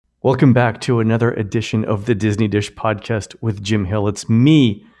Welcome back to another edition of the Disney Dish Podcast with Jim Hill. It's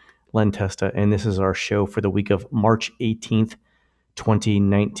me, Len Testa, and this is our show for the week of March 18th,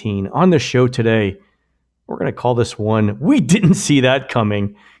 2019. On the show today, we're going to call this one, We Didn't See That Coming,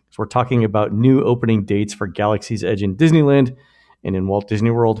 because we're talking about new opening dates for Galaxy's Edge in Disneyland and in Walt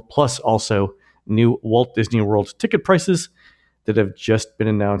Disney World, plus also new Walt Disney World ticket prices that have just been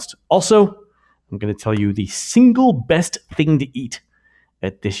announced. Also, I'm going to tell you the single best thing to eat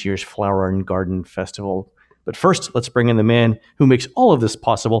at this year's Flower and Garden Festival. But first, let's bring in the man who makes all of this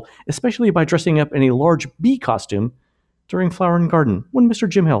possible, especially by dressing up in a large bee costume during Flower and Garden. One Mr.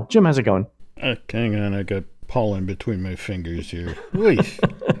 Jim Hill. Jim, how's it going? Hang on, I got pollen between my fingers here.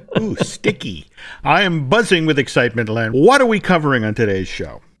 Ooh, sticky. I am buzzing with excitement, Len. What are we covering on today's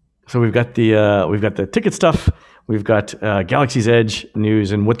show? So we've got the ticket stuff. We've got Galaxy's Edge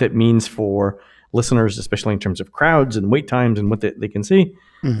news and what that means for listeners, especially in terms of crowds and wait times and what they can see.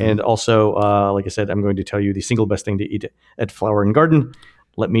 Mm-hmm. And also, like I said, I'm going to tell you the single best thing to eat at Flower and Garden.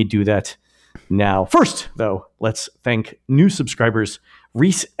 Let me do that now. First, though, let's thank new subscribers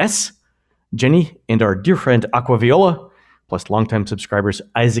Reese S., Jenny, and our dear friend Aquaviola, plus longtime subscribers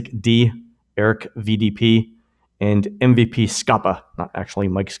Isaac D., Eric VDP, and MVP Scapa, not actually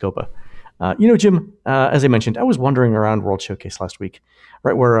Mike Scopa. Jim, as I mentioned, I was wandering around World Showcase last week,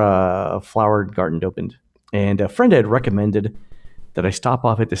 right where Flower Garden opened. And a friend had recommended that I stop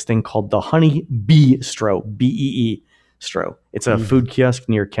off at this thing called the Honey Bee-stro, B-E-E Stro. It's a food kiosk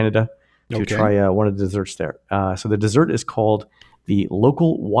near Canada to try one of the desserts there. So the dessert is called the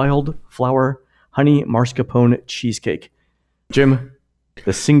Local Wildflower Honey Mascarpone Cheesecake. Jim,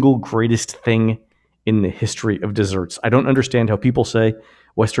 the single greatest thing in the history of desserts. I don't understand how people say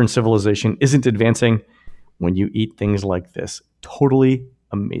Western civilization isn't advancing when you eat things like this. Totally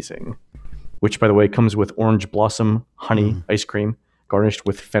amazing. Which, by the way, comes with orange blossom honey ice cream, garnished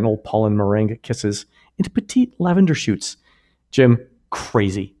with fennel pollen meringue kisses and petite lavender shoots. Jim,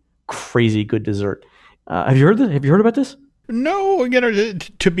 crazy good dessert. Have you heard about this? No,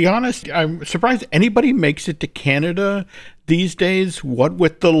 to be honest, I'm surprised anybody makes it to Canada these days. What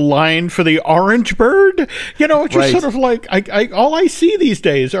with the line for the orange bird? It's just sort of like, all I see these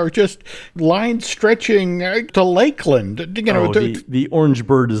days are just lines stretching to Lakeland. The orange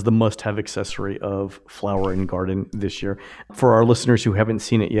bird is the must-have accessory of Flower and Garden this year. For our listeners who haven't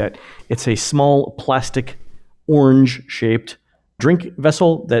seen it yet, it's a small plastic orange-shaped drink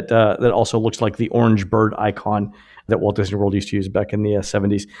vessel that also looks like the orange bird icon that Walt Disney World used to use back in the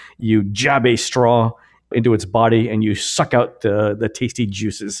 70s. You jab a straw into its body and you suck out the tasty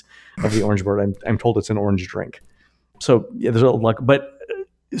juices of the orange bird. I'm told it's an orange drink. So yeah, there's a lot, but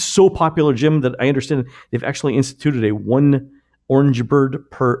so popular, Jim, that I understand they've actually instituted a one orange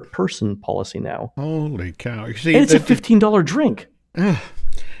bird per person policy now. Holy cow! See, and it's a $15 drink.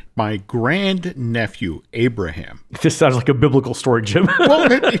 My grandnephew, Abraham. This sounds like a biblical story, Jim. Well,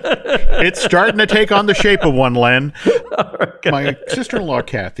 it's starting to take on the shape of one, Len. Okay. My sister-in-law,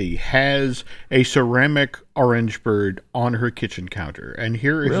 Kathy, has a ceramic orange bird on her kitchen counter. And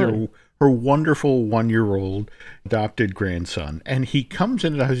here is her wonderful 1-year-old adopted grandson. And he comes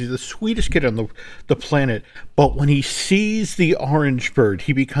into the house. He's the sweetest kid on the planet. But when he sees the orange bird,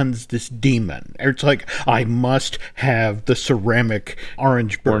 he becomes this demon. It's like, I must have the ceramic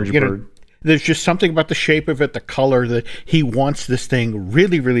orange bird. There's just something about the shape of it, the color, that he wants this thing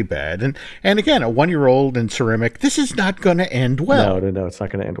really, really bad. And again, a 1-year-old in ceramic, this is not going to end well. No, it's not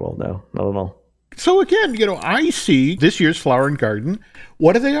going to end well. No, not at all. So again, I see this year's Flower and Garden.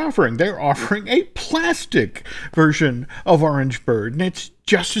 What are they offering? They're offering a plastic version of Orange Bird, and it's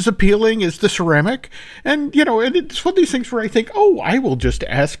just as appealing as the ceramic. And, and it's one of these things where I think, I will just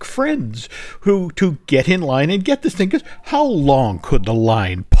ask friends to get in line and get this thing. Because how long could the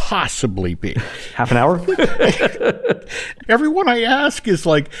line possibly be? Half an hour? Everyone I ask is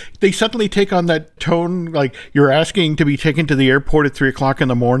like, they suddenly take on that tone, like you're asking to be taken to the airport at 3:00 in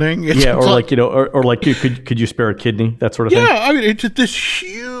the morning. It's could you spare a kidney? That sort of thing. Yeah, I mean, it's this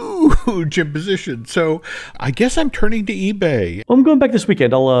huge imposition. So I guess I'm turning to eBay. Well, I'm going back this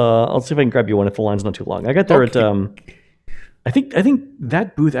weekend. I'll see if I can grab you one if the line's not too long. I got there at I think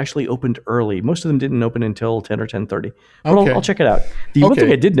that booth actually opened early. Most of them didn't open until 10 or 10:30. But I'll check it out. The one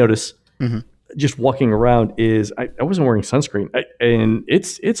thing I did notice, just walking around, is I wasn't wearing sunscreen, and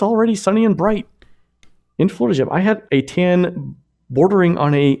it's already sunny and bright in Florida, Jim. I had a tan bordering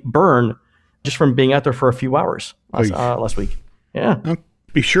on a burn just from being out there for a few hours last week. Yeah.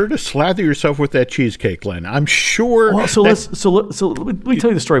 Be sure to slather yourself with that cheesecake, Len. I'm sure. Well, so let me tell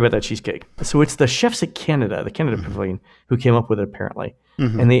you the story about that cheesecake. So it's the chefs at Canada, the Canada Pavilion, who came up with it apparently,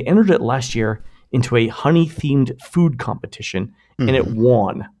 and they entered it last year into a honey-themed food competition, and it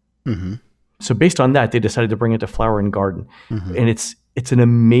won. So based on that, they decided to bring it to Flower and Garden, and it's an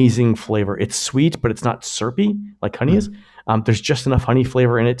amazing flavor. It's sweet, but it's not syrupy like honey is. There's just enough honey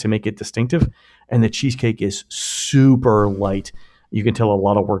flavor in it to make it distinctive, and the cheesecake is super light. You can tell a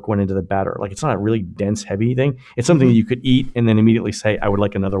lot of work went into the batter. Like, it's not a really dense, heavy thing. It's something that you could eat and then immediately say, I would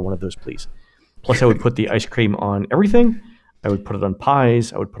like another one of those, please. Plus, I would put the ice cream on everything. I would put it on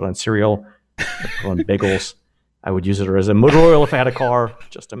pies. I would put it on cereal. I would put it on bagels. I would use it as a motor oil if I had a car.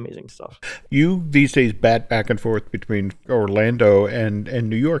 Just amazing stuff. You these days bat back and forth between Orlando and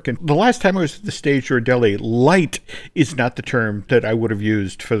New York. And the last time I was at the Stage Door Deli, light is not the term that I would have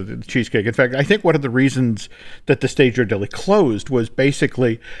used for the cheesecake. In fact, I think one of the reasons that the Stage Door Deli closed was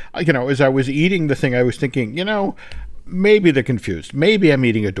basically, as I was eating the thing, I was thinking, maybe they're confused. Maybe I'm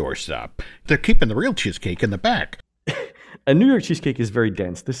eating a doorstop. They're keeping the real cheesecake in the back. A New York cheesecake is very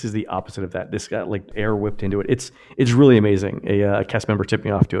dense. This is the opposite of that. This got like air whipped into it. It's really amazing. A cast member tipped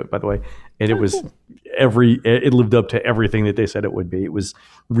me off to it, by the way, and it was it lived up to everything that they said it would be. It was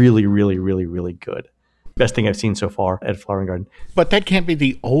really, really, really, really good. Best thing I've seen so far at Flower and Garden. But that can't be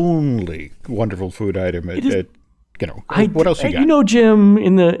the only wonderful food item what else you got? Jim,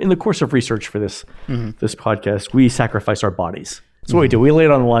 in the course of research for this podcast, we sacrifice our bodies. That's what we do. We lay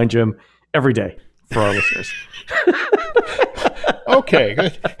it on the line, Jim, every day for our listeners. Okay,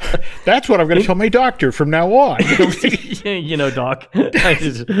 that's what I'm going to tell my doctor from now on. Doc,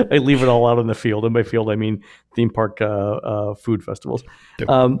 I leave it all out in the field. In my field, I mean theme park food festivals.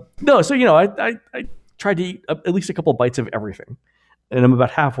 No, so I tried to eat at least a couple bites of everything, and I'm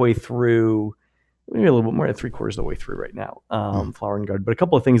about halfway through, maybe a little bit more than 3/4 of the way through right now. Flower and Garden, but a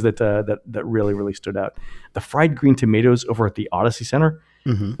couple of things that really, really stood out. The fried green tomatoes over at the Odyssey Center.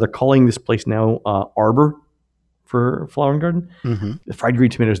 They're calling this place now Arbor for Flower and Garden. The fried green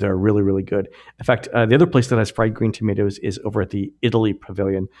tomatoes there are really, really good. In fact, the other place that has fried green tomatoes is over at the Italy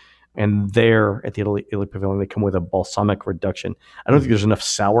Pavilion. And there at the Italy Pavilion, they come with a balsamic reduction. I don't think there's enough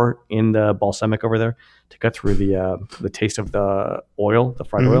sour in the balsamic over there to cut through the taste of the oil, the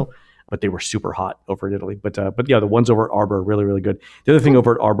fried oil. But they were super hot over at Italy. But yeah, the ones over at Arbor are really, really good. The other thing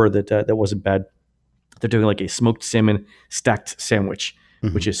over at Arbor that wasn't bad, they're doing like a smoked salmon stacked sandwich,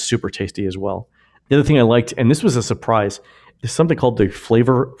 which is super tasty as well. The other thing I liked, and this was a surprise, is something called the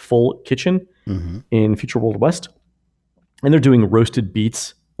Flavorful Kitchen in Future World West. And they're doing roasted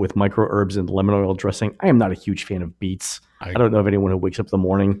beets with micro herbs and lemon oil dressing. I am not a huge fan of beets. I don't know of anyone who wakes up in the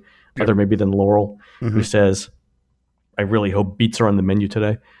morning, other maybe than Laurel, who says, I really hope beets are on the menu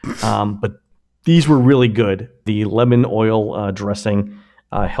today. But these were really good. The lemon oil dressing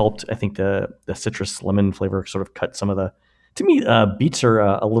helped. I think the citrus lemon flavor sort of cut some of the. To me, beets are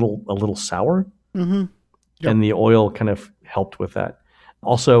a little sour, and the oil kind of helped with that.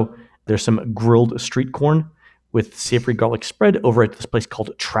 Also, there's some grilled street corn with savory garlic spread over at this place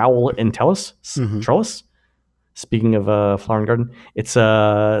called Trowel and Trellis. Trellis. Speaking of Flower and Garden, it's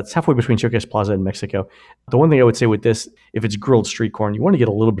halfway between Showcase Plaza and Mexico. The one thing I would say with this, if it's grilled street corn, you want to get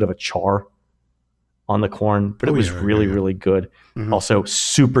a little bit of a char on the corn, but it was really good. Also,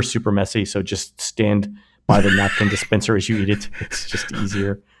 super, super messy. So just stand by the napkin dispenser as you eat it. It's just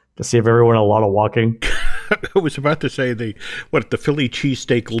easier to save everyone a lot of walking. I was about to say the Philly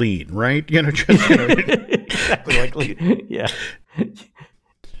cheesesteak lean, right? Exactly like lean. Yeah.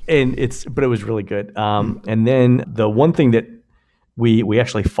 But it was really good. And then the one thing that we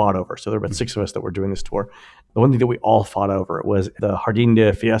actually fought over, so there were about 6 of us that were doing this tour. The one thing that we all fought over was the Jardín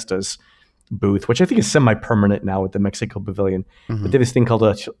de Fiestas booth, which I think is semi-permanent now at the Mexico Pavilion. But they have this thing called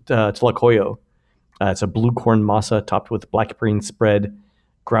a tlacoyo. It's a blue corn masa topped with black bean spread,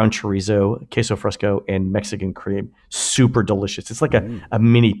 ground chorizo, queso fresco, and Mexican cream. Super delicious. It's like a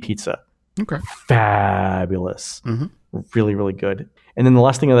mini pizza. Okay. Fabulous. Really, really good. And then the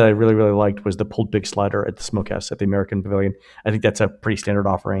last thing that I really, really liked was the pulled pig slider at the Smokehouse at the American Pavilion. I think that's a pretty standard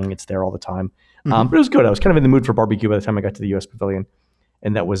offering. It's there all the time. But it was good. I was kind of in the mood for barbecue by the time I got to the U.S. Pavilion.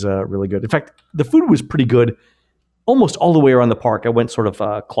 And that was really good. In fact, the food was pretty good almost all the way around the park. I went sort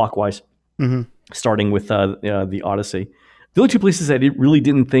of clockwise, starting with the Odyssey. The only 2 places I really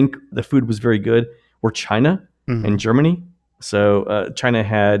didn't think the food was very good were China and Germany. So China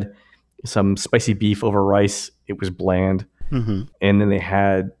had some spicy beef over rice. It was bland. And then they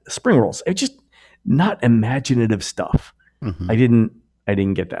had spring rolls. It's just not imaginative stuff. I didn't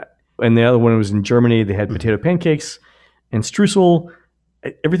get that. And the other one was in Germany. They had potato pancakes and streusel.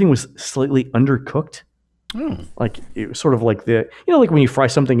 Everything was slightly undercooked. Like it was sort of like like when you fry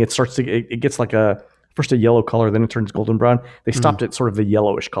something, it gets like first a yellow color, then it turns golden brown. They stopped at sort of the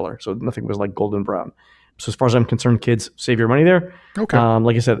yellowish color, so nothing was like golden brown. So as far as I'm concerned, kids, save your money there. Okay.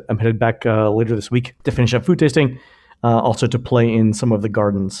 Like I said, I'm headed back later this week to finish up food tasting. also to play in some of the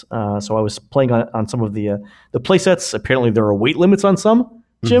gardens. So I was playing on some of the play sets. Apparently there are weight limits on some.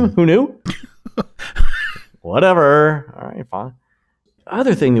 Jim, who knew? Whatever. All right, fine.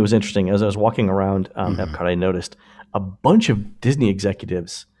 Other thing that was interesting, as I was walking around Epcot, I noticed a bunch of Disney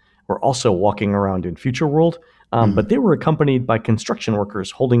executives were also walking around in Future World, but they were accompanied by construction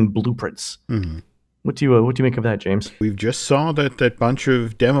workers holding blueprints. What do you make of that, James? We've just saw that bunch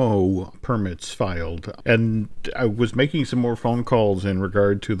of demo permits filed, and I was making some more phone calls in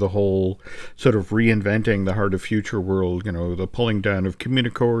regard to the whole sort of reinventing the Heart of Future World, the pulling down of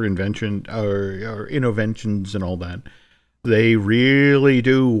Communicore invention or innovations and all that. They really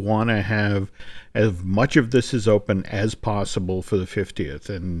do want to have as much of this as open as possible for the 50th,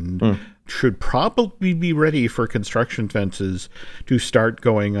 and should probably be ready for construction fences to start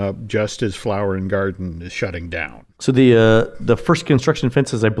going up just as Flower and Garden is shutting down. So the first construction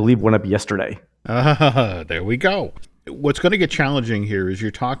fences, I believe, went up yesterday. There we go. What's going to get challenging here is you're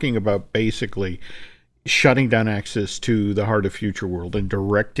talking about basically shutting down access to the Heart of Future World and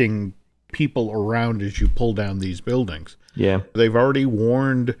directing people around as you pull down these buildings. Yeah. They've already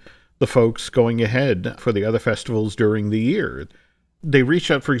warned the folks going ahead for the other festivals during the year. They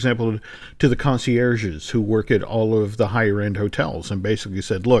reached out, for example, to the concierges who work at all of the higher-end hotels and basically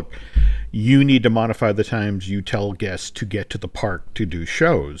said, look, you need to modify the times you tell guests to get to the park to do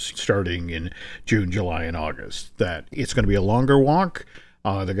shows starting in June, July, and August. That it's going to be a longer walk.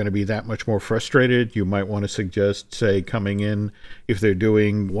 They're going to be that much more frustrated. You might want to suggest, say, coming in, if they're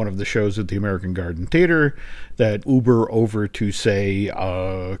doing one of the shows at the American Garden Theater, that Uber over to, say,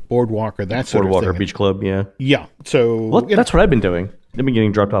 Boardwalk or that sort of thing. Boardwalk or Beach Club, yeah. Yeah. So that's what I've been doing. I've been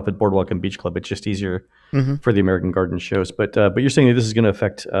getting dropped off at Boardwalk and Beach Club. It's just easier for the American Garden shows. But you're saying that this is going to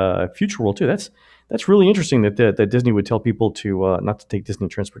affect Future World too. That's really interesting that Disney would tell people to not to take Disney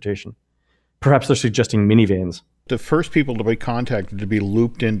transportation. Perhaps they're suggesting minivans. The first people to be contacted to be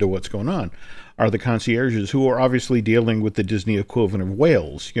looped into what's going on are the concierges, who are obviously dealing with the Disney equivalent of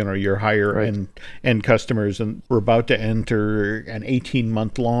whales, your higher end customers. And we're about to enter an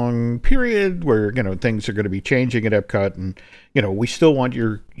 18-month-long period where, things are going to be changing at Epcot. And, we still want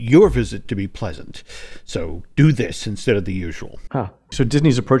your visit to be pleasant. So do this instead of the usual. So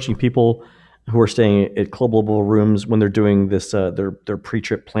Disney's approaching people who are staying at club level rooms when they're doing this, their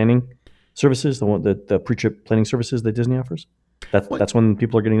pre-trip planning services, the pre-trip planning services that Disney offers? That's when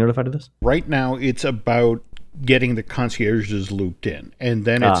people are getting notified of this? Right now, it's about getting the concierges looped in. And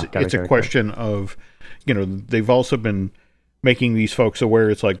then it's a question of, they've also been making these folks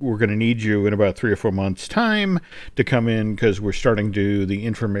aware. It's like, we're going to need you in about 3 or 4 months' time to come in because we're starting to do the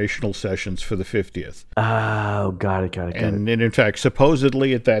informational sessions for the 50th. Oh, got it. And in fact,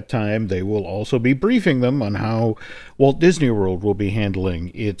 supposedly at that time, they will also be briefing them on how Walt Disney World will be handling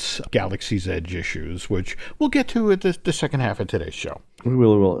its Galaxy's Edge issues, which we'll get to at the second half of today's show. We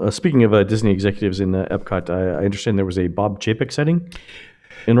will. Speaking of Disney executives in Epcot, I understand there was a Bob Chapek sighting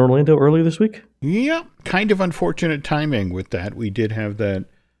in Orlando earlier this week. Yeah, kind of unfortunate timing with that. We did have that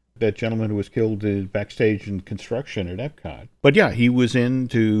gentleman who was killed backstage in construction at Epcot. But yeah, he was in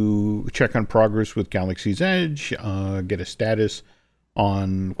to check on progress with Galaxy's Edge, get a status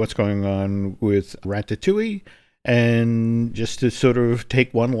on what's going on with Ratatouille, and just to sort of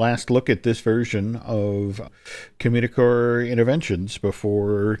take one last look at this version of Communicore Interventions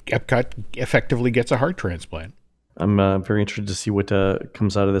before Epcot effectively gets a heart transplant. I'm very interested to see what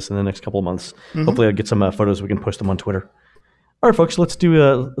comes out of this in the next couple of months. Hopefully I'll get some photos. We can post them on Twitter. All right, folks, let's do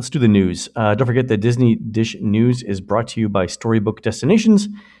the news. Don't forget that Disney Dish News is brought to you by Storybook Destinations,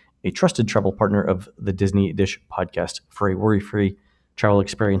 a trusted travel partner of the Disney Dish podcast. For a worry-free travel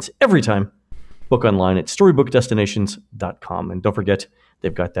experience every time, book online at storybookdestinations.com. And don't forget,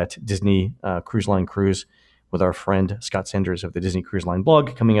 they've got that Disney Cruise Line cruise with our friend Scott Sanders of the Disney Cruise Line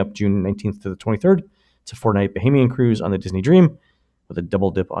blog coming up June 19th to the 23rd. It's a 4-night Bahamian cruise on the Disney Dream with a double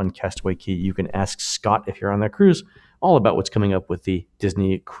dip on Castaway Cay. You can ask Scott, if you're on that cruise, all about what's coming up with the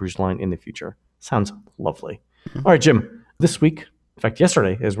Disney Cruise Line in the future. Sounds lovely. All right, Jim, this week, in fact,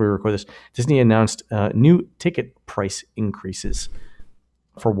 yesterday, as we record this, Disney announced new ticket price increases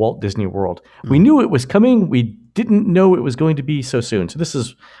for Walt Disney World. We knew it was coming. We didn't know it was going to be so soon. So this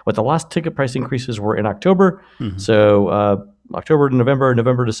is what the last ticket price increases were in October. So October to November,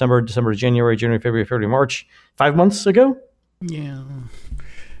 November, December to January, February, March, 5 months ago? Yeah.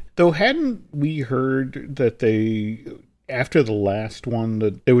 Though hadn't we heard that after the last one,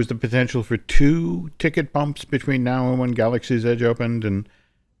 that there was the potential for 2 ticket bumps between now and when Galaxy's Edge opened? And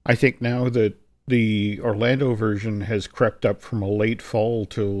I think now that the Orlando version has crept up from a late fall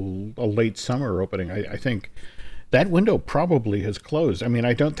to a late summer opening, I think that window probably has closed. I mean,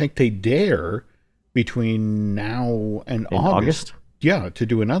 I don't think they dare between now and In August. Yeah, to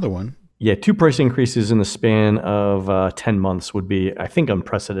do another one. Yeah, 2 price increases in the span of 10 months would be, I think,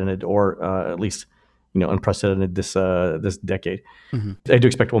 unprecedented, or at least unprecedented this decade. I do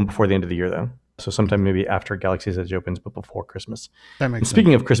expect one before the end of the year, though. So sometime maybe after Galaxy's Edge opens, but before Christmas. That makes sense.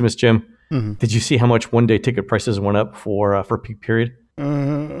 Speaking of Christmas, Jim, did you see how much one-day ticket prices went up for peak period?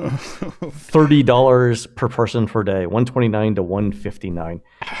 $30 per person per day, $129 to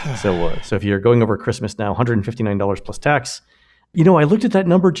 $159. So if you're going over Christmas now, $159 plus tax. I looked at that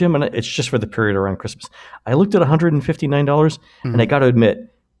number, Jim, and it's just for the period around Christmas. I looked at $159, and I got to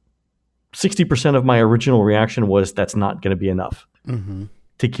admit, 60% of my original reaction was that's not going to be enough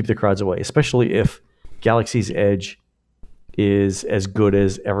to keep the crowds away, especially if Galaxy's Edge is as good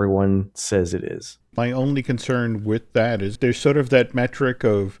as everyone says it is. My only concern with that is there's sort of that metric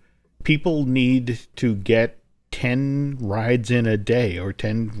of people need to get 10 rides in a day or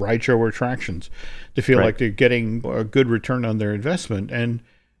 10 ride show attractions to feel like they're getting a good return on their investment. And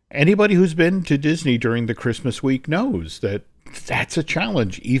anybody who's been to Disney during the Christmas week knows that that's a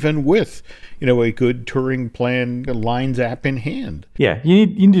challenge, even with, a good touring plan, lines app in hand. Yeah, you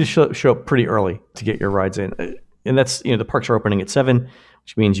need to show up pretty early to get your rides in. And that's, the parks are opening at 7,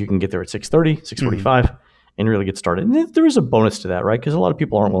 which means you can get there at 6:30, 6:45, and really get started. And there is a bonus to that, right? Because a lot of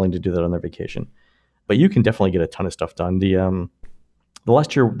people aren't willing to do that on their vacation. But you can definitely get a ton of stuff done. The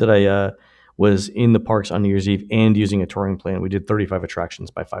last year that I was in the parks on New Year's Eve and using a touring plan, we did 35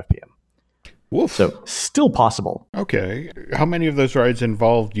 attractions by 5 p.m. Woof. So still possible. Okay. How many of those rides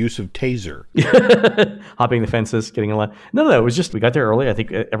involved use of taser? Hopping the fences, getting in line. No. It was just we got there early. I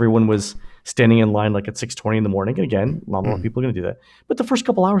think everyone was standing in line like at 6:20 in the morning. And again, not a lot of people are going to do that. But the first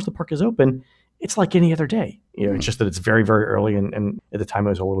couple hours the park is open, it's like any other day. It's just that it's very, very early, and at the time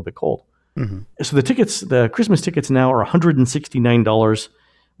it was a little bit cold. So the Christmas tickets now are $169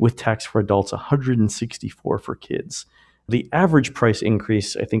 with tax for adults, $164 for kids. The average price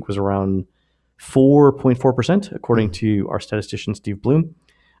increase, I think, was around 4.4%, according to our statistician, Steve Bloom.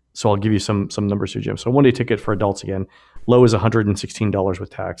 So I'll give you some numbers here, Jim. So one-day ticket for adults, again, low is $116 with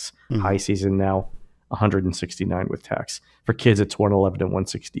tax. High season now, $169 with tax. For kids, it's $111 and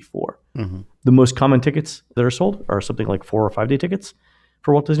 $164. The most common tickets that are sold are something like 4 or 5 day tickets.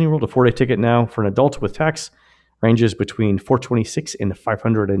 For Walt Disney World, a 4-day ticket now for an adult with tax ranges between $426 and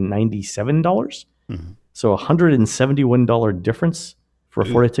 $597. So $171 difference for a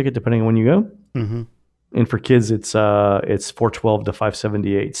 4-day ticket, depending on when you go. And for kids, it's $412 to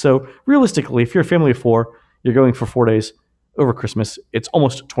 $578. So realistically, if you're a family of 4, you're going for 4 days over Christmas, it's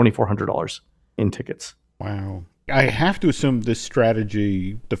almost $2,400 in tickets. Wow. I have to assume this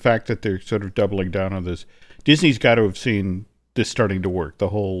strategy, the fact that they're sort of doubling down on this, Disney's got to have seen this starting to work. The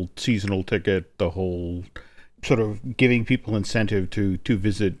whole seasonal ticket, the whole sort of giving people incentive to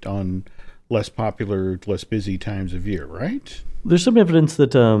visit on less popular, less busy times of year, right? There's some evidence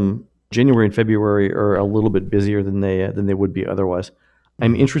that January and February are a little bit busier than they would be otherwise.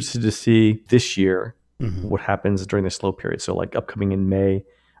 I'm interested to see this year what happens during the slow period. So like upcoming in May,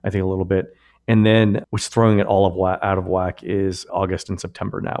 I think a little bit. And then what's throwing it all out of whack is August and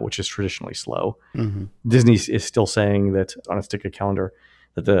September now, which is traditionally slow. Disney is still saying that on its ticket calendar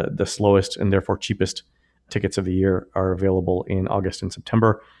that the slowest and therefore cheapest tickets of the year are available in August and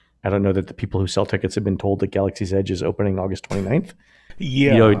September. I don't know that the people who sell tickets have been told that Galaxy's Edge is opening August 29th.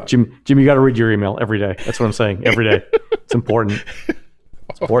 Yeah. Jim, you got to read your email every day. That's what I'm saying. Every day. It's important.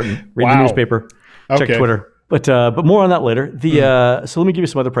 It's important. Read the newspaper. Check Twitter. But more on that later. So let me give you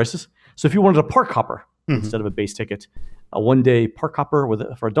some other prices. So if you wanted a park hopper instead of a base ticket, a 1-day park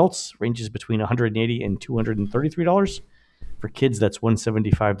hopper for adults ranges between $180 and $233. For kids, that's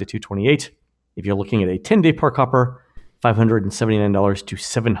 $175 to $228. If you're looking at a 10-day park hopper, $579 to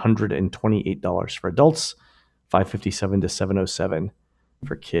 $728 for adults, $557 to $707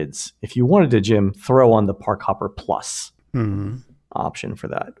 for kids. If you wanted to, Jim, throw on the Park Hopper Plus option for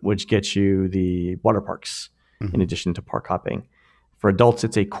that, which gets you the water parks in addition to park hopping. For adults,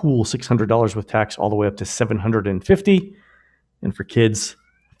 it's a cool $600 with tax all the way up to $750. And for kids,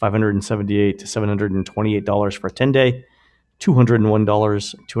 $578 to $728 for a 10-day,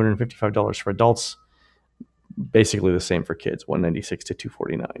 $201, $255 for adults. Basically the same for kids, $196 to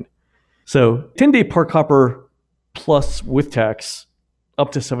 $249. So 10-day park hopper plus with tax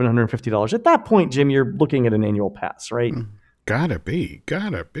up to $750. At that point, Jim, you're looking at an annual pass, right? Gotta be.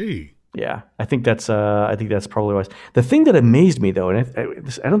 Yeah, I think that's probably wise. The thing that amazed me though, and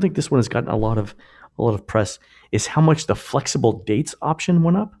I don't think this one has gotten a lot of press, is how much the flexible dates option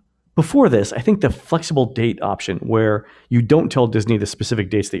went up. before this, I think the flexible date option where you don't tell Disney the specific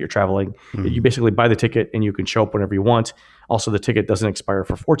dates that you're traveling, you basically buy the ticket and you can show up whenever you want. Also, the ticket doesn't expire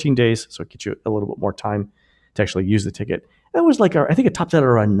for 14 days, so it gets you a little bit more time to actually use the ticket. That was like, I think it tops out at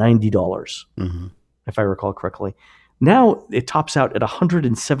around $90, if I recall correctly. Now it tops out at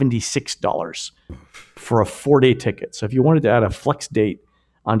 $176 for a 4-day ticket. So if you wanted to add a flex date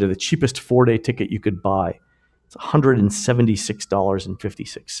onto the cheapest 4-day ticket you could buy, it's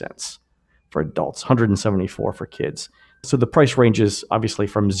 $176.56 for adults, $174 for kids. So the price ranges obviously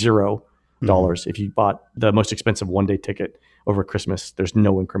from $0. If you bought the most expensive 1-day ticket over Christmas, there's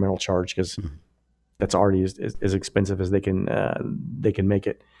no incremental charge because that's already as expensive as they can make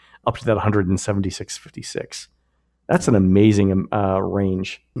it, up to that $176.56. That's an amazing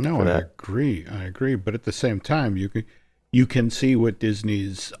range. No, I agree. But at the same time, you can see what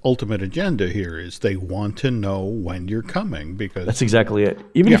Disney's ultimate agenda here is. They want to know when you're coming, because that's exactly it.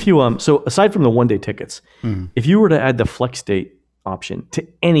 Even if you so aside from the 1-day tickets, if you were to add the flex date option to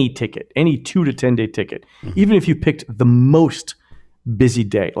any ticket, any 2 to 10-day ticket, even if you picked the most busy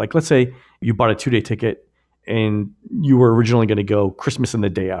day, like let's say you bought a 2-day ticket and you were originally going to go Christmas and the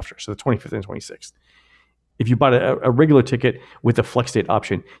day after, so the 25th and 26th. If you bought a regular ticket with the flex date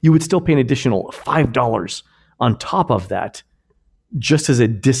option, you would still pay an additional $5 on top of that, just as a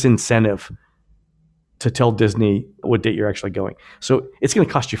disincentive to tell Disney what date you're actually going. So it's going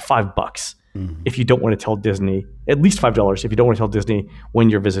to cost you $5 if you don't want to tell Disney, at least $5 if you don't want to tell Disney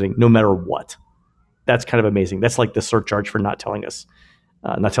when you're visiting, no matter what. That's kind of amazing. That's like the surcharge for not telling us,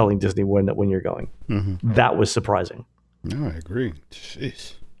 not telling Disney when you're going. That was surprising. No, I agree.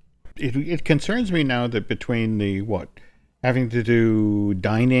 Jeez. It concerns me now that between the having to do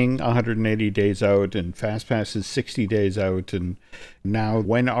dining 180 days out and fast passes 60 days out, and now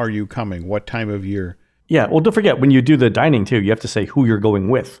when are you coming? What time of year? Yeah, well, don't forget when you do the dining too, you have to say who you're going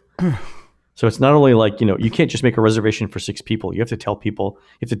with. So it's not only like, you can't just make a reservation for 6 people. You have to tell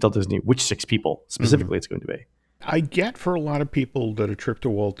Disney which 6 people specifically it's going to be. I get for a lot of people that a trip to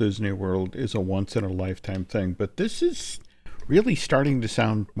Walt Disney World is a once in a lifetime thing, but this is really starting to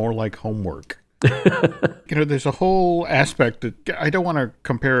sound more like homework. There's a whole aspect that I don't want to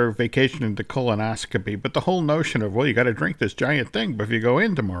compare vacation to colonoscopy, but the whole notion of, you got to drink this giant thing before you go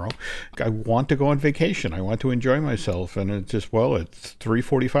in tomorrow. I want to go on vacation. I want to enjoy myself. And it's just, it's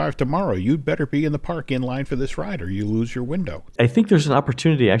 3:45 tomorrow. You'd better be in the park in line for this ride or you lose your window. I think there's an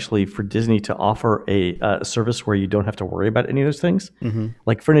opportunity actually for Disney to offer a service where you don't have to worry about any of those things.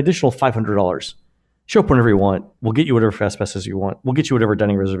 Like for an additional $500. Show up whenever you want. We'll get you whatever fast passes you want. We'll get you whatever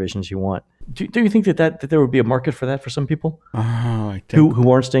dining reservations you want. Do you think that there would be a market for that for some people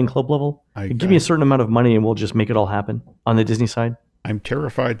who aren't staying club level? Give me a certain amount of money and we'll just make it all happen on the Disney side. I'm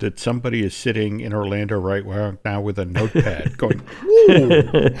terrified that somebody is sitting in Orlando right now with a notepad going, "Ooh,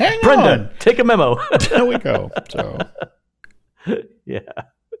 hang Brenda, on. Take a memo." There we go. So, yeah,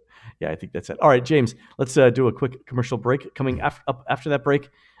 I think that's it. All right, James, let's do a quick commercial break. Coming up after that break,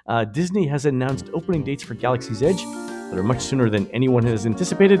 Disney has announced opening dates for Galaxy's Edge that are much sooner than anyone has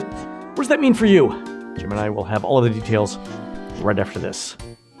anticipated. What does that mean for you? Jim and I will have all of the details right after this.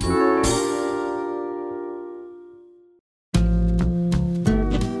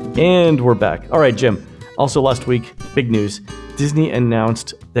 And we're back. All right, Jim. Also last week, big news. Disney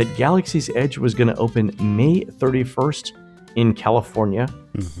announced that Galaxy's Edge was going to open May 31st in California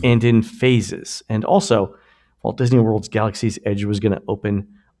and in phases. And also, Walt Disney World's Galaxy's Edge was going to open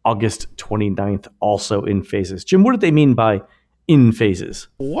August 29th, also in phases. Jim, what did they mean by in phases?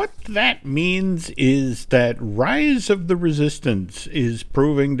 What that means is that Rise of the Resistance is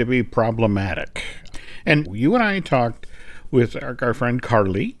proving to be problematic. And you and I talked with our friend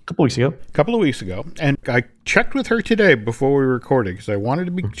Carly a couple of weeks ago, and I checked with her today before we recorded because I wanted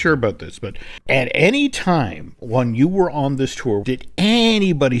to be sure about this. But at any time when you were on this tour, did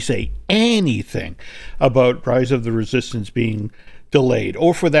anybody say anything about Rise of the Resistance being delayed,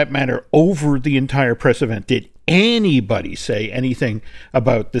 or for that matter, over the entire press event? Did anybody say anything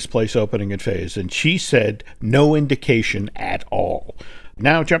about this place opening in phase? And she said no indication at all.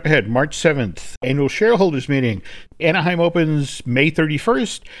 Now, jump ahead. March 7th, annual shareholders meeting. Anaheim opens May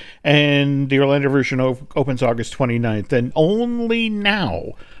 31st, and the Orlando version opens August 29th. And only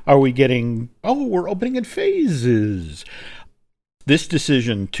now are we getting, we're opening in phases. This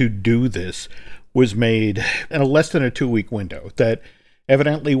decision to do this was made in less than a 2-week window. That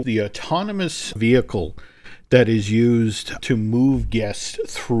evidently the autonomous vehicle that is used to move guests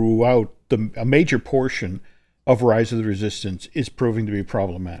throughout a major portion of Rise of the Resistance is proving to be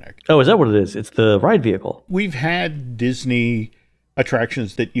problematic. Oh, is that what it is? It's the ride vehicle. We've had Disney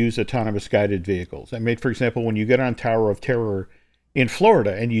attractions that use autonomous guided vehicles. I mean, for example, when you get on Tower of Terror in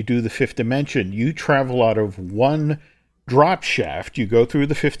Florida and you do the fifth dimension, you travel out of one drop shaft, you go through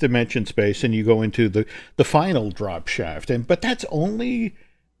the fifth dimension space, and you go into the final drop shaft. But that's only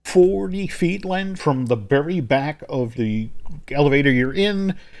 40 feet, Len, from the very back of the elevator you're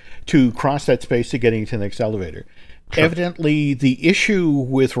in to cross that space to getting to the next elevator. Sure. Evidently, the issue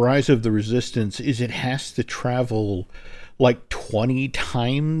with Rise of the Resistance is it has to travel like 20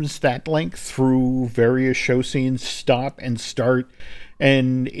 times that length through various show scenes, stop and start,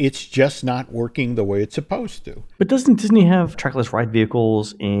 and it's just not working the way it's supposed to. But doesn't Disney have trackless ride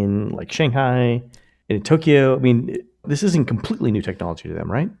vehicles in like Shanghai and in Tokyo? I mean, this isn't completely new technology to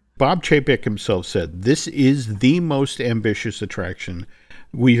them, right? Bob Chapek himself said, this is the most ambitious attraction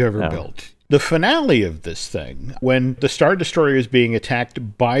we've ever built. The finale of this thing, when the Star Destroyer is being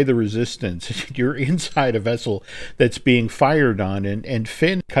attacked by the Resistance, you're inside a vessel that's being fired on, and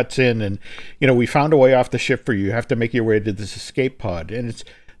Finn cuts in and, we found a way off the ship for you. You have to make your way to this escape pod. And it's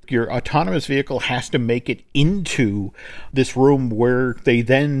your autonomous vehicle has to make it into this room where they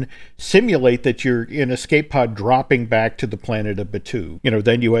then simulate that you're in an escape pod dropping back to the planet of Batuu.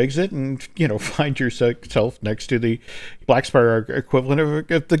 Then you exit and, find yourself next to the Black Spire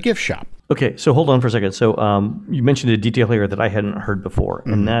equivalent of the gift shop. Okay, so hold on for a second. So you mentioned a detail here that I hadn't heard before,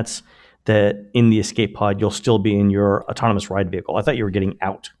 and that's that in the escape pod, you'll still be in your autonomous ride vehicle. I thought you were getting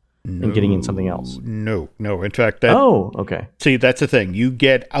out. And getting in something else. No. In fact, okay. See, that's the thing. You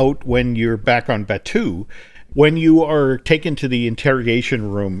get out when you're back on Batuu. When you are taken to the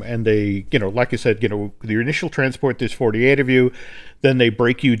interrogation room and they, like I said, your initial transport, there's 48 of you. Then they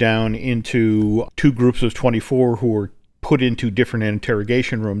break you down into two groups of 24 who are put into different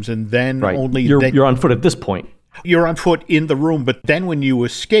interrogation rooms. And then you're on foot at this point. You're on foot in the room, but then when you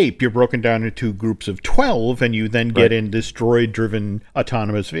escape, you're broken down into groups of 12, and you then get in this droid-driven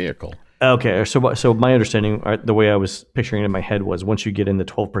autonomous vehicle. Okay, so my understanding, the way I was picturing it in my head was once you get in the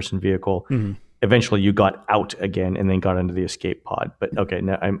 12-person vehicle, eventually you got out again and then got into the escape pod. But okay,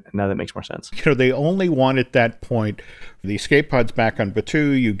 now that makes more sense. They only want at that point, the escape pod's back on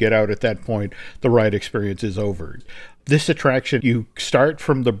Batuu, you get out at that point, the ride experience is over. This attraction, you start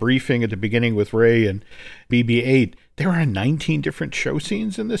from the briefing at the beginning with Rey and BB-8. There are 19 different show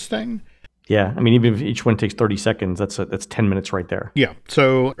scenes in this thing. Yeah, I mean, even if each one takes 30 seconds, that's 10 minutes right there. Yeah,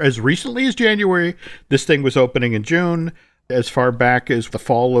 so as recently as January, this thing was opening in June. As far back as the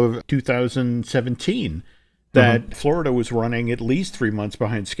fall of 2017, that Florida was running at least 3 months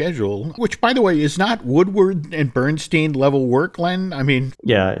behind schedule, which, by the way, is not Woodward and Bernstein level work, Len. I mean,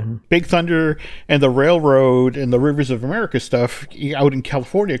 Big Thunder and the Railroad and the Rivers of America stuff out in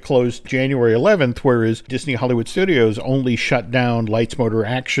California closed January 11th, whereas Disney Hollywood Studios only shut down Lights, Motor,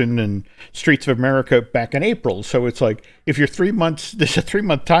 Action and Streets of America back in April. So it's like, if you're 3 months, there's a 3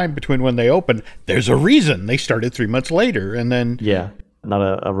 month time between when they open, there's a reason they started 3 months later. And then... Yeah,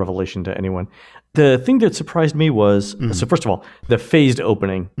 not a revelation to anyone. The thing that surprised me was, so first of all, the phased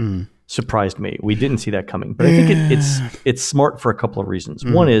opening surprised me. We didn't see that coming. But I think it's smart for a couple of reasons.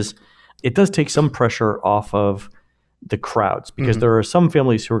 One is it does take some pressure off of the crowds because there are some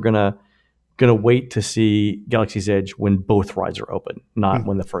families who are gonna wait to see Galaxy's Edge when both rides are open, not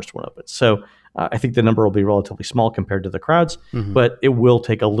when the first one opens. So I think the number will be relatively small compared to the crowds, but it will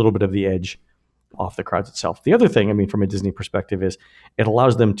take a little bit of the edge off the crowds itself. The other thing, I mean, from a Disney perspective, is it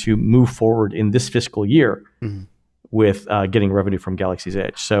allows them to move forward in this fiscal year with getting revenue from Galaxy's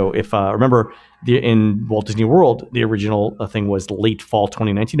Edge. So if remember in Walt Disney World, the original thing was late fall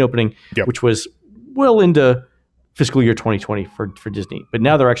 2019 opening, which was well into fiscal year 2020 for Disney. But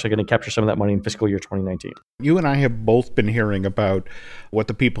now they're actually going to capture some of that money in fiscal year 2019. You and I have both been hearing about what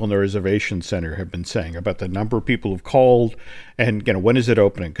the people in the reservation center have been saying about the number of people who've called and, when is it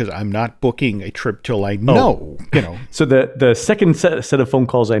opening? Because I'm not booking a trip till I know, So the second set of phone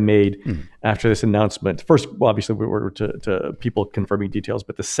calls I made after this announcement, first, well, obviously we were to people confirming details,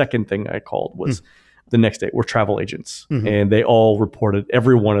 but the second thing I called was the next day. We're travel agents. And they all reported,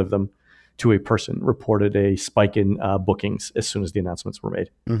 every one of them, to a person, reported a spike in bookings as soon as the announcements were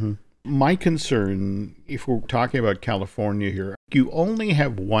made. My concern, if we're talking about California here, you only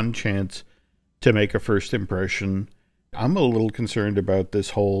have one chance to make a first impression. I'm a little concerned about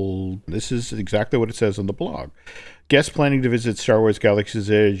this is exactly what it says on the blog. Guests planning to visit Star Wars Galaxy's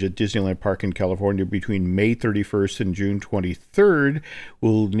Edge at Disneyland Park in California between May 31st and June 23rd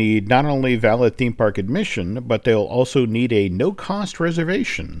will need not only valid theme park admission, but they'll also need a no-cost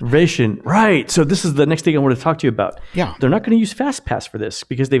reservation. Right. So this is the next thing I want to talk to you about. Yeah. They're not going to use FastPass for this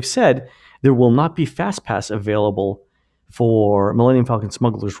because they've said there will not be FastPass available for Millennium Falcon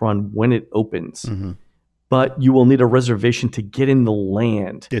Smuggler's Run when it opens. but you will need a reservation to get in the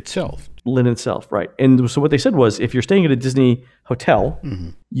land itself, right? And so what they said was, if you're staying at a Disney hotel,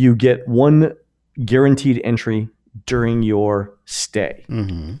 you get one guaranteed entry during your stay.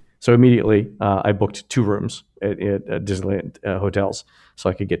 So immediately, I booked 2 rooms at Disneyland hotels, so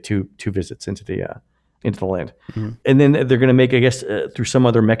I could get two visits into the land. And then they're going to make, I guess, through some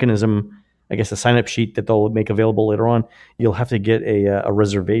other mechanism, I guess a sign-up sheet that they'll make available later on. You'll have to get a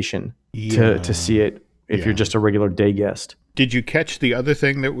reservation to see it if you're just a regular day guest. Did you catch the other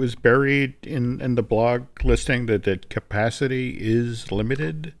thing that was buried in the blog listing, that capacity is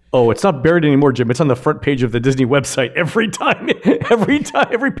limited? Oh, it's not buried anymore, Jim. It's on the front page of the Disney website every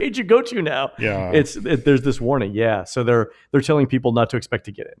every page you go to now. Yeah, there's this warning. Yeah, so they're telling people not to expect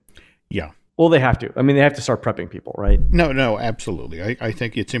to get in. Yeah. Well, they have to. I mean, they have to start prepping people, right? No, absolutely. I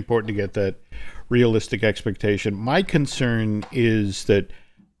think it's important to get that realistic expectation. My concern is that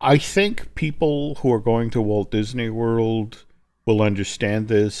I think people who are going to Walt Disney World will understand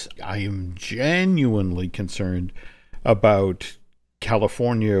this. I am genuinely concerned about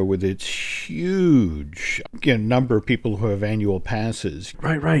California with its huge number of people who have annual passes.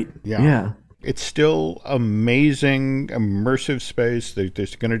 Right. Yeah. It's still amazing, immersive space. They're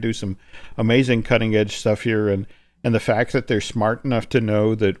going to do some amazing cutting edge stuff here. And the fact that they're smart enough to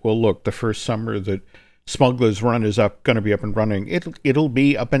know that, well, look, the first summer that Smuggler's Run is going to be up and running, it'll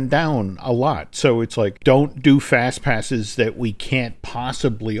be up and down a lot. So it's like, don't do fast passes that we can't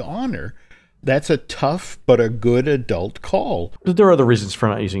possibly honor. That's a tough but a good adult call. But there are other reasons for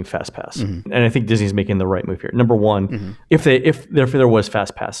not using FastPass. And I think Disney's making the right move here. Number one, if there was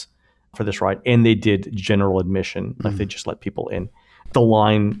FastPass for this ride and they did general admission, if they just let people in, the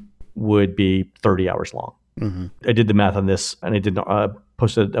line would be 30 hours long. I did the math on this, and I did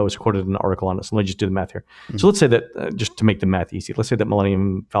posted. I was quoted in an article on this. Let me just do the math here. So let's say that, just to make the math easy, let's say that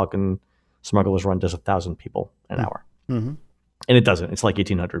Millennium Falcon Smuggler's Run does 1,000 people an hour. And it doesn't. It's like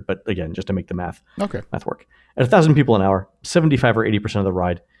 1,800. But again, just to make the math work. At 1,000 people an hour, 75 or 80% of the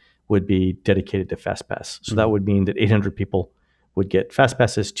ride would be dedicated to FastPass. So that would mean that 800 people would get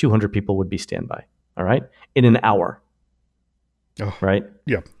FastPasses, 200 people would be standby. All right? In an hour. Right?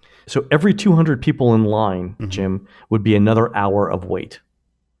 Yep. So every 200 people in line, Jim, would be another hour of wait.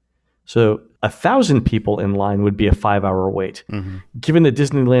 So 1,000 people in line would be a 5-hour wait. Given that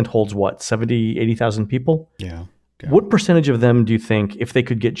Disneyland holds what, 70, 80,000 people? Yeah. What percentage of them do you think, if they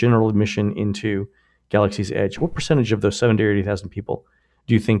could get general admission into Galaxy's Edge, what percentage of those 70 or 80,000 people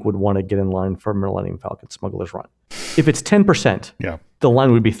do you think would want to get in line for Millennium Falcon Smuggler's Run? If it's 10%, the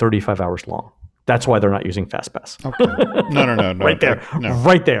line would be 35 hours long. That's why they're not using FastPass. Okay. No. Right there. No.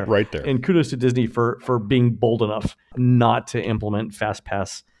 Right there. Right there. And kudos to Disney for being bold enough not to implement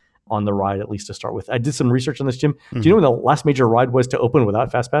FastPass on the ride, at least to start with. I did some research on this, Jim. Do you know when the last major ride was to open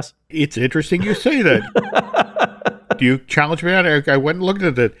without FastPass? It's interesting you say that. Do you challenge me on it? I went and looked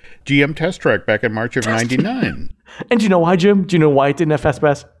at the GM Test Track back in March of 99. And do you know why, Jim? Do you know why it didn't have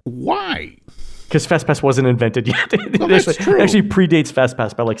FastPass? Why? Because FastPass wasn't invented yet. Well, that's true. It actually predates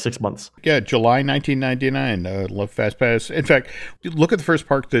FastPass by like 6 months. Yeah, July 1999. Love FastPass. In fact, look at the first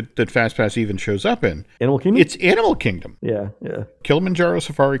park that FastPass even shows up in. Animal Kingdom? It's Animal Kingdom. Yeah. Kilimanjaro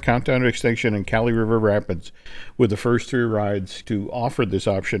Safari, Countdown to Extinction, and Kali River Rapids were the first 3 rides to offer this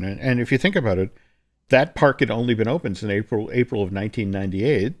option. And if you think about it, that park had only been open since April of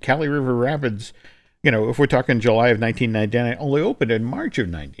 1998. Kali River Rapids, if we're talking July of 1999, only opened in March of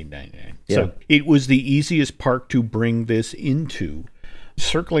 1999. Yeah. So it was the easiest park to bring this into.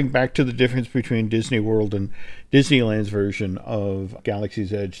 Circling back to the difference between Disney World and Disneyland's version of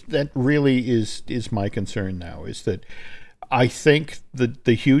Galaxy's Edge, that really is my concern now, is that I think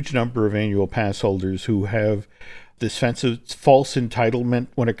the huge number of annual pass holders who have this sense of false entitlement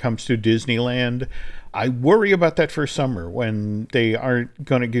when it comes to Disneyland, I worry about that first summer when they aren't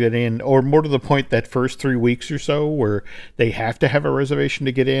going to get in, or more to the point, that first 3 weeks or so where they have to have a reservation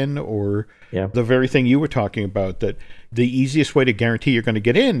to get in, or the very thing you were talking about, that the easiest way to guarantee you're going to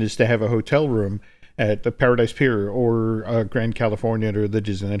get in is to have a hotel room at the Paradise Pier or Grand Californian or the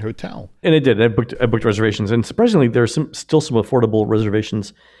Disneyland Hotel. And I did. I booked reservations, and surprisingly, there are still some affordable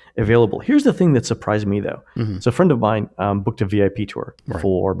reservations available. Here's the thing that surprised me, though. So a friend of mine booked a VIP tour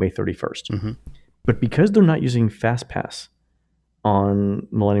for May 31st. But because they're not using FastPass on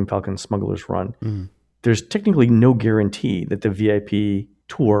Millennium Falcon Smuggler's Run, there's technically no guarantee that the VIP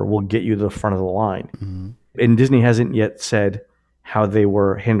tour will get you to the front of the line. And Disney hasn't yet said how they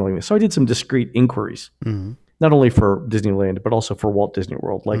were handling this. So I did some discreet inquiries, not only for Disneyland, but also for Walt Disney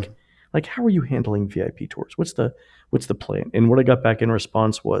World. Like, how are you handling VIP tours? What's the plan? And what I got back in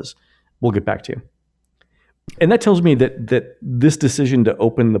response was, we'll get back to you. And that tells me that this decision to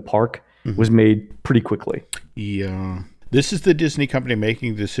open the park was made pretty quickly. Yeah. This is the Disney company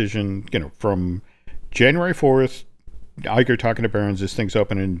making the decision, from January 4th, Iger talking to Barron's, this thing's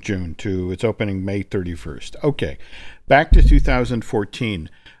open in June, to it's opening May 31st. Okay. Back to 2014.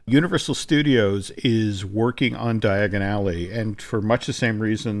 Universal Studios is working on Diagon Alley, and for much the same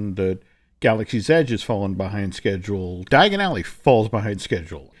reason that Galaxy's Edge has fallen behind schedule, Diagon Alley falls behind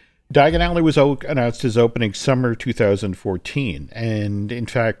schedule. Diagon Alley was announced as opening summer 2014, and in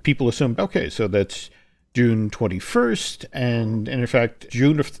fact, people assumed, okay, so that's June 21st, and in fact,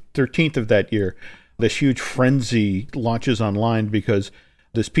 June 13th of that year, this huge frenzy launches online because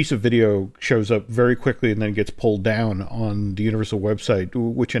this piece of video shows up very quickly and then gets pulled down on the Universal website,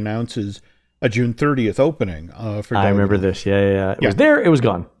 which announces a June 30th opening for Diagon. I remember this. Yeah. It was there. It was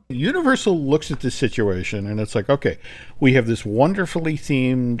gone. Universal looks at this situation and it's like, okay, we have this wonderfully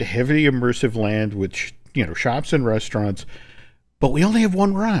themed, heavily immersive land with, shops and restaurants, but we only have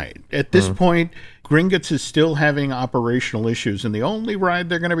one ride. At this point, Gringotts is still having operational issues, and the only ride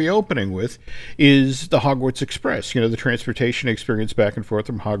they're going to be opening with is the Hogwarts Express, the transportation experience back and forth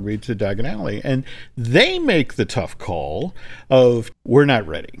from Hogsmeade to Diagon Alley. And they make the tough call of, we're not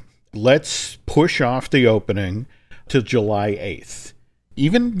ready. Let's push off the opening to July 8th.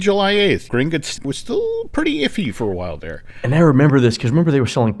 Even July 8th, Gringotts was still pretty iffy for a while there. And I remember this because they were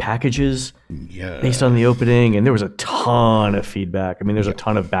selling packages based on the opening, and there was a ton of feedback. I mean, there's a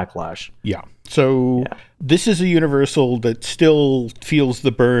ton of backlash. Yeah. So this is a Universal that still feels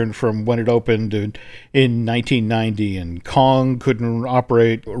the burn from when it opened in 1990, and Kong couldn't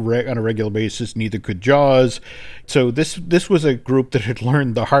operate on a regular basis, neither could Jaws. So this was a group that had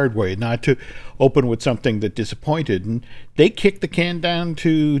learned the hard way not to open with something that disappointed, and they kicked the can down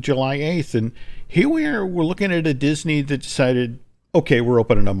to July 8th, and here we're looking at a Disney that decided, okay, we're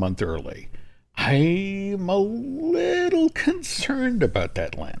opening a month early. I'm a little concerned about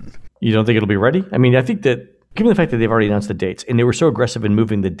that, Len. You don't think it'll be ready? I mean, I think that given the fact that they've already announced the dates and they were so aggressive in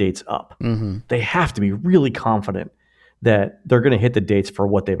moving the dates up, they have to be really confident that they're going to hit the dates for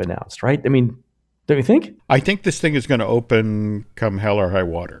what they've announced, right? I mean, don't you think? I think this thing is going to open come hell or high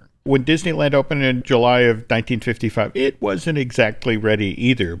water. When Disneyland opened in July of 1955, it wasn't exactly ready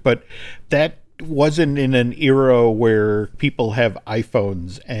either, but that wasn't in an era where people have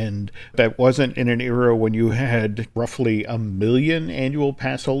iPhones, and that wasn't in an era when you had roughly 1 million annual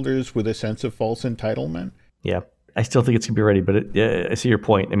pass holders with a sense of false entitlement. Yeah, I still think it's going to be ready, but I see your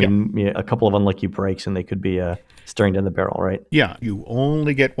point. I mean, a couple of unlucky breaks and they could be staring down the barrel, right? Yeah, you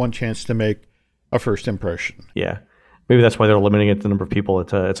only get one chance to make a first impression. Yeah. Maybe that's why they're limiting it to the number of people.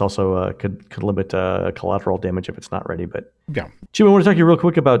 It's also could limit collateral damage if it's not ready. But yeah, Jim, I want to talk to you real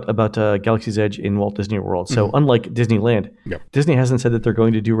quick about Galaxy's Edge in Walt Disney World. So unlike Disneyland, Disney hasn't said that they're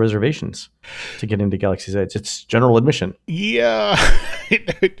going to do reservations to get into Galaxy's Edge. It's general admission. Yeah,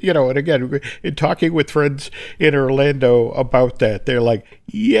 and again, in talking with friends in Orlando about that, they're like,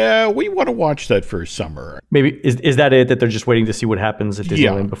 "Yeah, we want to watch that first summer." Maybe is that it? That they're just waiting to see what happens at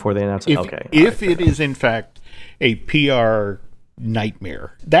Disneyland before they announce it? If it is in fact a PR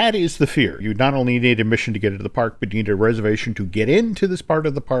nightmare. That is the fear. You not only need admission to get into the park, but you need a reservation to get into this part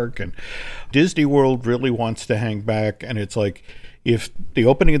of the park. And Disney World really wants to hang back. And it's like, if the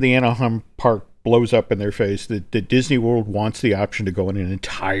opening of the Anaheim park blows up in their face, that Disney World wants the option to go in an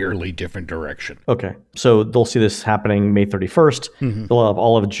entirely different direction. Okay. So they'll see this happening May 31st. They'll have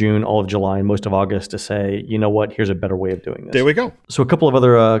all of June, all of July, and most of August to say, you know what, here's a better way of doing this. There we go. So a couple of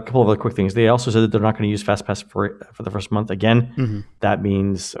other quick things. They also said that they're not going to use FastPass for the first month again. That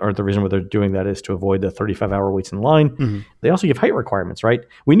means, or the reason why they're doing that is to avoid the 35-hour waits in line. They also give height requirements, right?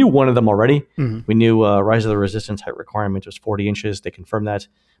 We knew one of them already. We knew Rise of the Resistance height requirement was 40 inches. They confirmed that.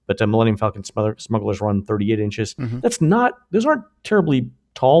 But Millennium Falcon Smuggler's Run 38 inches. Those aren't terribly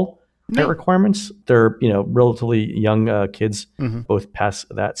tall height requirements. They're relatively young kids, both pass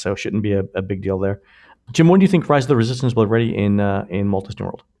that, so shouldn't be a big deal there. Jim, when do you think Rise of the Resistance will be ready in Walt Disney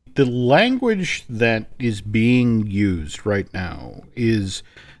World? The language that is being used right now is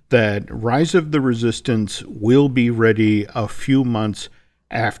that Rise of the Resistance will be ready a few months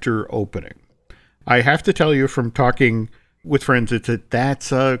after opening. I have to tell you from talking with friends,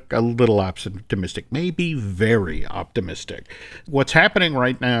 that's a little optimistic, maybe very optimistic. What's happening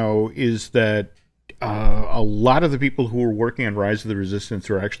right now is that a lot of the people who are working on Rise of the Resistance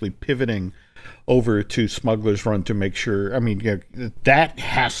are actually pivoting over to Smuggler's Run to make sure. I mean, that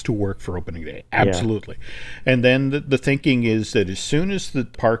has to work for opening day. Absolutely. Yeah. And then the thinking is that as soon as the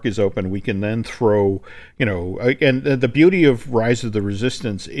park is open, we can then throw, and the beauty of Rise of the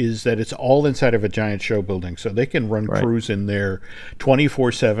Resistance is that it's all inside of a giant show building. So they can run crews in there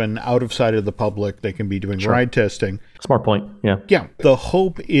 24/7, out of sight of the public. They can be doing ride testing. Smart point. Yeah. Yeah. The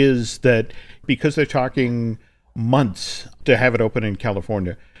hope is that because they're talking months to have it open in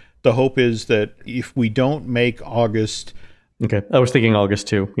California, the hope is that if we don't make August... Okay, I was thinking August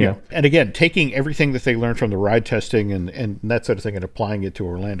too, yeah. And again, taking everything that they learned from the ride testing and that sort of thing and applying it to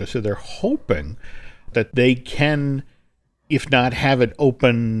Orlando. So they're hoping that they can, if not have it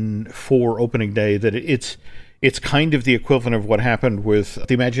open for opening day, that it's kind of the equivalent of what happened with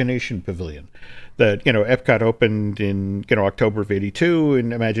the Imagination Pavilion. That, Epcot opened in, October of 82,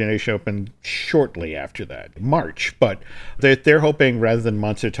 and Imagination opened shortly after that, March. But they're hoping rather than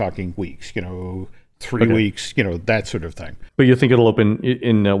months, they're talking weeks, 3 weeks, that sort of thing. But you think it'll open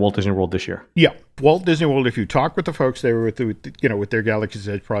in Walt Disney World this year? Yeah. Walt Disney World, if you talk with the folks there with their Galaxy's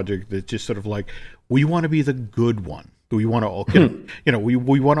Edge project, it's just sort of like, we want to be the good one. We want to,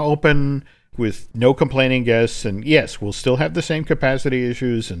 we want to open with no complaining guests, and yes, we'll still have the same capacity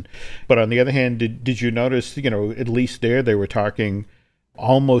issues. But on the other hand, did you notice, at least there they were talking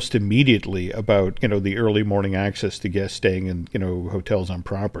almost immediately about, the early morning access to guests staying in, hotels on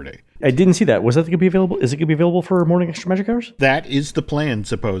property. I didn't see that. Was that going to be available? Is it going to be available for morning extra magic hours? That is the plan,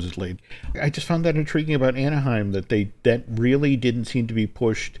 supposedly. I just found that intriguing about Anaheim, that really didn't seem to be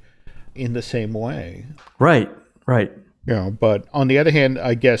pushed in the same way. Right. But on the other hand,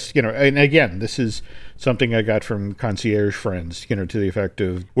 I guess, and again, this is something I got from concierge friends, to the effect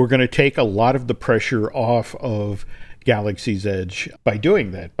of, we're going to take a lot of the pressure off of Galaxy's Edge by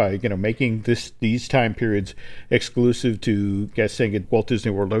doing that, by, making these time periods exclusive to guests staying at Walt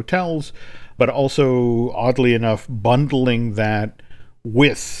Disney World hotels, but also, oddly enough, bundling that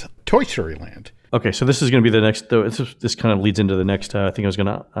with Toy Story Land. Okay, so this is going to be the next, this kind of leads into the next thing I was going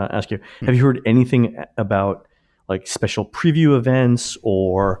to ask you. Have you heard anything about like special preview events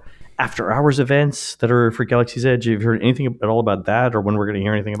or after hours events that are for Galaxy's Edge? Have you heard anything at all about that, or when we're going to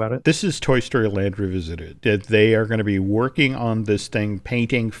hear anything about it? This is Toy Story Land Revisited. They are going to be working on this thing,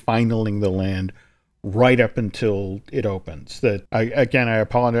 painting, finaling the land right up until it opens. I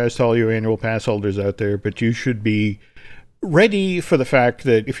apologize to all you annual pass holders out there, but you should be ready for the fact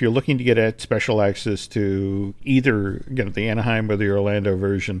that if you're looking to get special access to either the Anaheim or the Orlando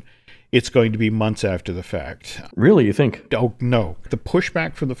version, it's going to be months after the fact. Really, you think? Oh, no. The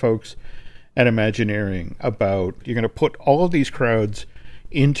pushback from the folks at Imagineering about you're going to put all of these crowds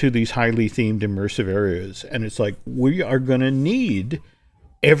into these highly themed immersive areas, and it's like, we are going to need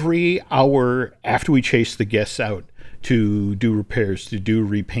every hour after we chase the guests out to do repairs, to do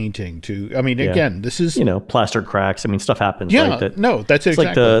repainting, again, this is... plaster cracks. Stuff happens. Yeah, right? No, that's it's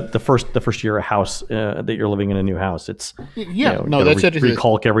exactly. It's like the first year a house that you're living in a new house. It's... that's it.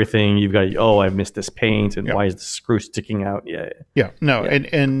 Recalc everything. You've got, I've missed this paint, and why is the screw sticking out?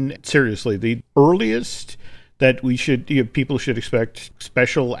 And seriously, the earliest that people should expect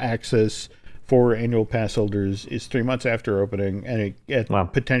special access for annual pass holders is 3 months after opening, and it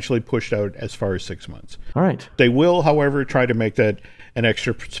potentially pushed out as far as 6 months. All right. They will, however, try to make that an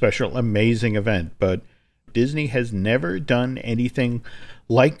extra special, amazing event, but Disney has never done anything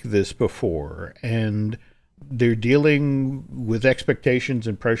like this before, and they're dealing with expectations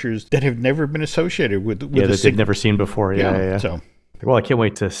and pressures that have never been associated with that they've never seen before. Yeah. So, well, I can't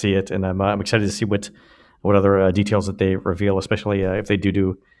wait to see it, and I'm excited to see what other details that they reveal, especially if they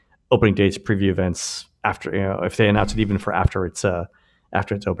do opening dates, preview events after, if they announce it even for after it's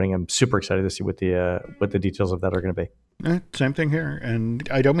opening. I'm super excited to see what the details of that are going to be. Same thing here, and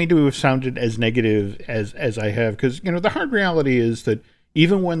I don't mean to have sounded as negative as I have, because the hard reality is that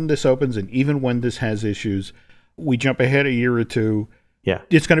even when this opens and even when this has issues, we jump ahead a year or two. Yeah,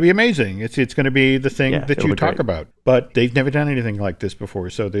 it's going to be amazing. It's going to be the thing that you talk about. But they've never done anything like this before,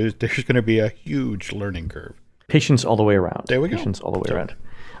 so there's going to be a huge learning curve. Patience all the way around. There we go. Patience all the way around.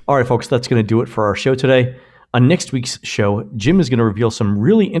 All right, folks, that's going to do it for our show today. On next week's show, Jim is going to reveal some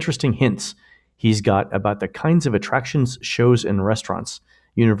really interesting hints he's got about the kinds of attractions, shows, and restaurants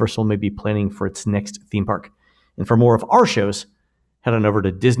Universal may be planning for its next theme park. And for more of our shows, head on over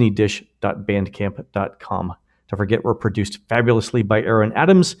to disneydish.bandcamp.com. Don't forget, we're produced fabulously by Aaron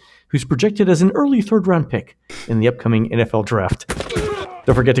Adams, who's projected as an early third-round pick in the upcoming NFL draft.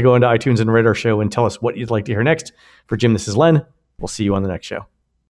 Don't forget to go into iTunes and rate our show and tell us what you'd like to hear next. For Jim, this is Len. We'll see you on the next show.